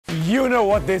You know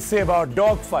what they say about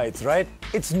dog fights, right?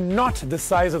 It's not the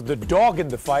size of the dog in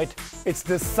the fight, it's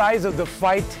the size of the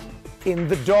fight in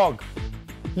the dog.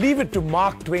 Leave it to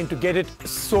Mark Twain to get it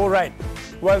so right.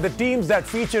 Well, the teams that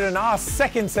feature in our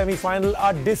second semi-final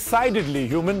are decidedly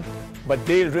human, but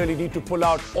they'll really need to pull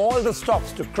out all the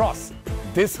stops to cross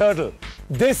this hurdle.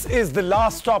 This is the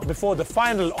last stop before the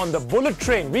final on the bullet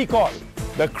train we call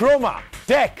the Croma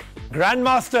Tech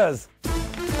Grandmasters.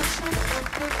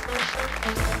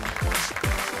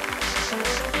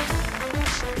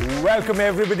 Welcome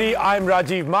everybody, I'm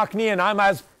Rajiv Makni and I'm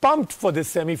as pumped for this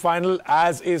semi-final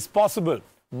as is possible.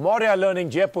 Maurya Learning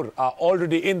Jaipur are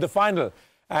already in the final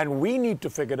and we need to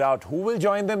figure out who will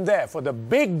join them there for the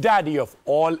big daddy of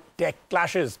all tech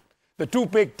clashes. The two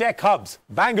big tech hubs,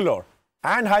 Bangalore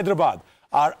and Hyderabad,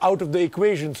 are out of the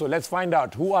equation, so let's find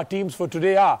out who our teams for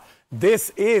today are.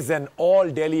 This is an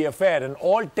all-Delhi affair, an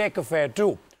all-tech affair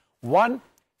too. One,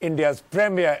 India's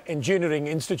premier engineering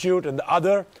institute, and the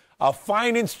other, a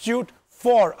fine institute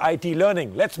for IT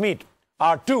learning. Let's meet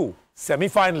our two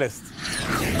semi-finalists.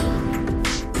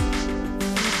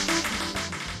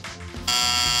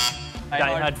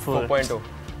 IIT 4.0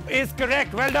 is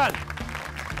correct. Well done.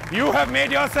 You have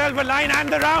made yourself a line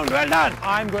and the round. Well done.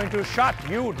 I'm going to shut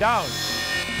you down.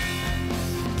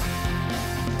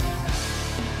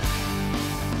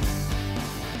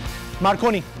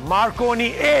 Marconi. Marconi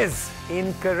is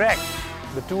incorrect.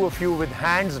 The two of you with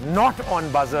hands not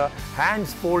on buzzer,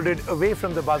 hands folded away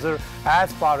from the buzzer as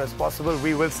far as possible.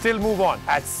 We will still move on.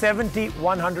 At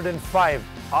 70-105,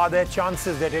 are there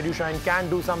chances that EduShine can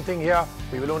do something here?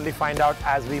 We will only find out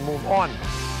as we move on.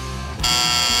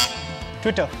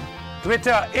 Twitter.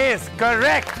 Twitter is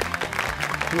correct.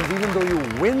 Because even though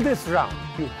you win this round,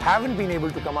 you haven't been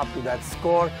able to come up to that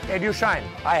score. EduShine,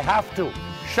 I have to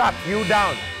shut you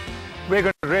down. We're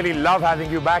going to really love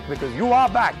having you back because you are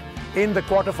back in the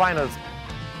quarterfinals.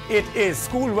 It is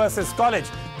school versus college,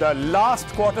 the last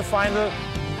quarterfinal.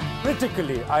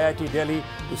 Critically, IIT Delhi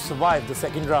to survive the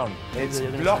second round. It's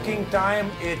blocking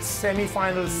time, it's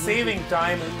semi-final saving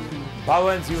time.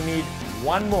 Bhavans, you need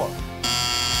one more.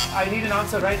 I need an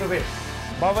answer right away.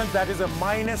 Bhavans, that is a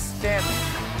 -10.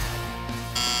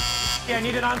 I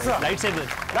need an answer. Lightsaber.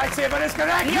 Lightsaber is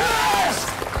correct. Yes!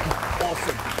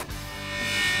 Awesome.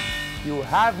 You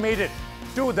have made it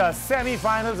to the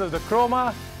semi-finals of the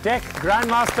Croma Tech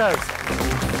Grandmasters.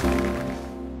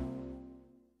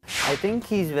 I think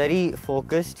he's very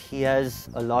focused. He has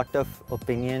a lot of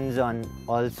opinions on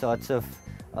all sorts of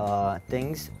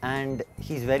things and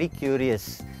he's very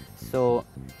curious. So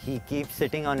he keeps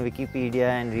sitting on Wikipedia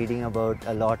and reading about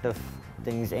a lot of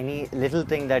things, any little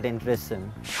thing that interests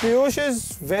him. Piyush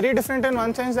is very different in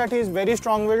one sense that he's very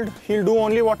strong-willed. He'll do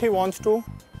only what he wants to.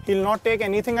 He'll not take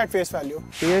anything at face value.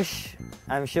 Piyush,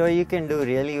 I'm sure you can do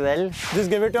really well. Just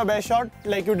give it your best shot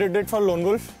like you did it for Lone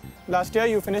Wolf. Last year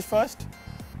you finished first.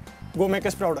 Go make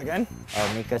us proud again.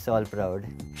 Make us all proud.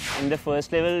 In the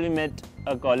first level, we met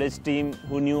a college team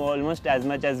who knew almost as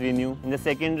much as we knew. In the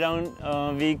second round,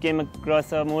 we came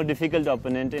across a more difficult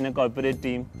opponent in a corporate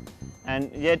team.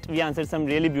 And yet, we answered some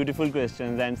really beautiful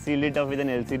questions and sealed it off with an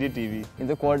LCD TV. In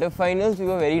the quarterfinals, we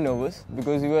were very nervous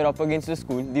because we were up against a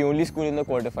school, the only school in the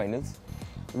quarterfinals.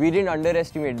 We didn't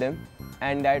underestimate them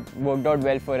and that worked out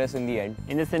well for us in the end.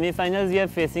 In the semi-finals, we are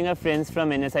facing our friends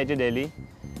from NSIT Delhi.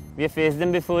 We have faced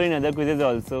them before in other quizzes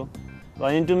also.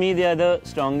 According to me, they are the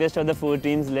strongest of the four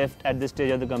teams left at this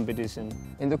stage of the competition.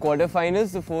 In the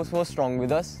quarterfinals, the force was strong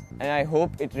with us and I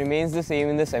hope it remains the same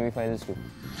in the semi-finals too.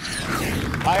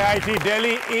 IIT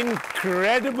Delhi,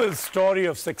 incredible story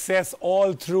of success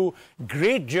all through.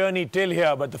 Great journey till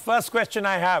here. But the first question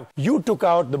I have, you took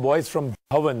out the boys from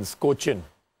Bhavans, Cochin,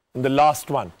 in the last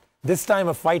one. This time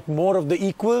a fight more of the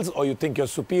equals or you think you're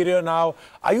superior now?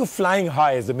 Are you flying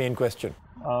high is the main question.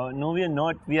 No, we are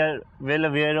not. We are well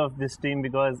aware of this team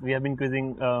because we have been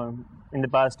quizzing in the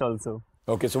past also.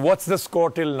 Okay, so what's the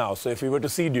score till now? So if we were to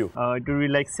seed you? It would be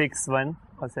like 6-1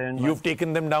 or 7-1. You've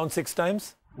taken them down 6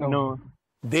 times? No.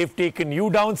 They've taken you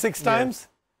down 6 times?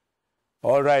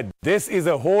 All right, this is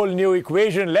a whole new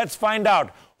equation. Let's find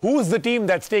out who's the team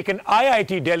that's taken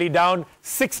IIT Delhi down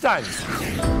 6 times.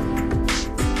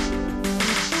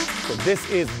 So this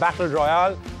is Battle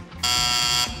Royale.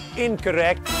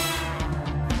 Incorrect.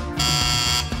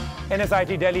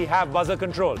 NSIT Delhi have buzzer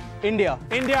control. India.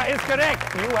 India is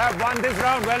correct. You have won this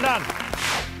round. Well done.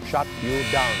 Shut you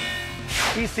down.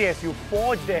 TCS, you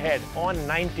forged ahead on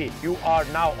 90. You are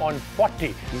now on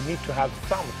 40. You need to have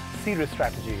some serious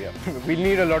strategy here. We'll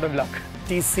need a lot of luck.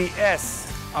 TCS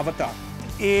Avatar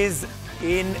is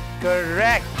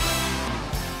incorrect.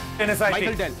 NSIT,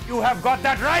 Michael Dell. You have got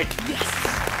that right. Yes.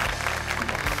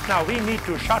 Now we need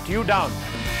to shut you down.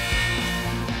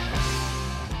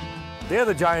 They're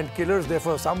the giant killers,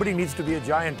 therefore somebody needs to be a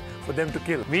giant for them to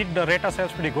kill. We'd rate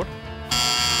ourselves pretty good.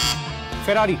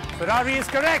 Ferrari. Ferrari is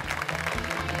correct.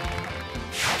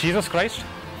 Jesus Christ.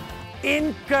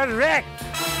 Incorrect.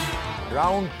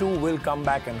 Round 2 will come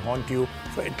back and haunt you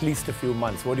for at least a few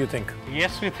months. What do you think?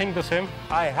 Yes, we think the same.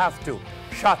 I have to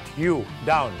shut you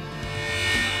down.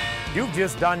 You've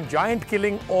just done giant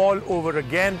killing all over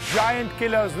again. Giant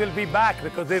killers will be back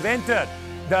because they've entered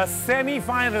the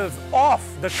semi-finals of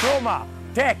the Croma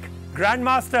Tech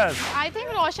Grandmasters. I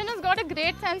think Roshan has got a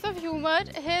great sense of humor.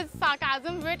 His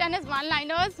sarcasm, wit and his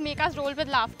one-liners make us roll with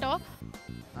laughter.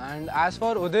 And as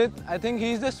for Udit, I think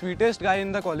he's the sweetest guy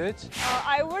in the college.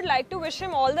 I would like to wish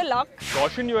him all the luck.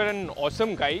 Roshan, you are an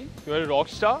awesome guy. You are a rock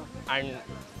star, and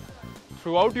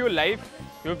throughout your life,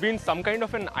 you've been some kind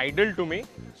of an idol to me.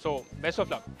 So, best of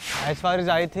luck. As far as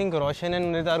I think, Roshan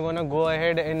and Udit are going to go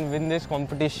ahead and win this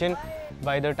competition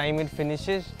by the time it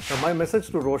finishes. My message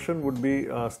to Roshan would be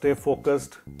stay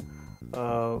focused,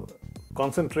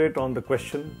 concentrate on the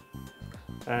question,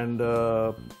 and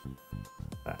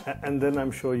then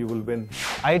I'm sure you will win.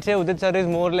 I'd say Udit sir is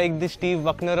more like the Steve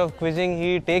Buckner of quizzing.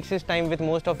 He takes his time with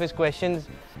most of his questions,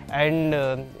 and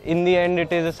in the end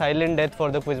it is a silent death for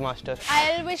the quizmaster.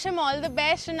 I'll wish him all the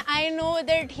best, and I know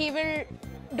that he will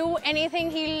do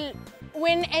anything. He'll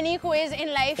win any quiz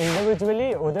in life.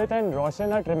 Individually, Udit and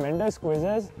Roshan are tremendous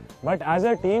quizzes, but as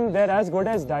a team, they're as good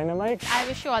as dynamite. I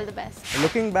wish you all the best.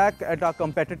 Looking back at our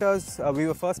competitors, we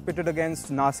were first pitted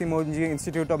against Nasi Monji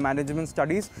Institute of Management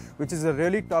Studies, which is a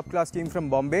really top-class team from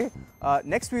Bombay.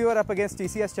 Next, we were up against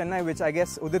TCS Chennai, which I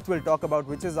guess Udit will talk about,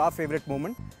 which is our favorite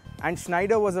moment. And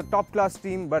Schneider was a top-class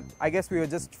team, but I guess we were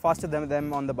just faster than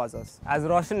them on the buzzers. As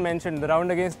Roshan mentioned, the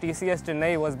round against TCS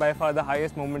Chennai was by far the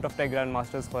highest moment of Tech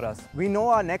Grandmasters for us. We know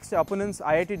our next opponents,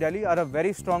 IIT Delhi, are a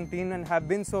very strong team and have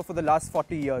been so for the last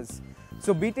 40 years.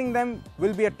 So beating them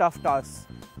will be a tough task.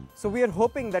 So we are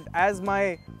hoping that as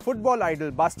my football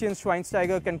idol, Bastian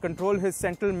Schweinsteiger, can control his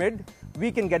central mid,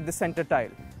 we can get the center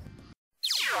tile.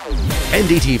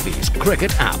 NDTV's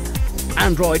cricket app,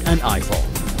 Android and iPhone.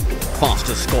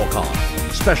 Fastest scorecard,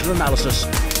 special analysis,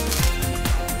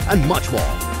 and much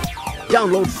more.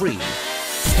 Download free.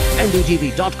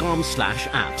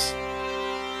 ndtv.com/apps.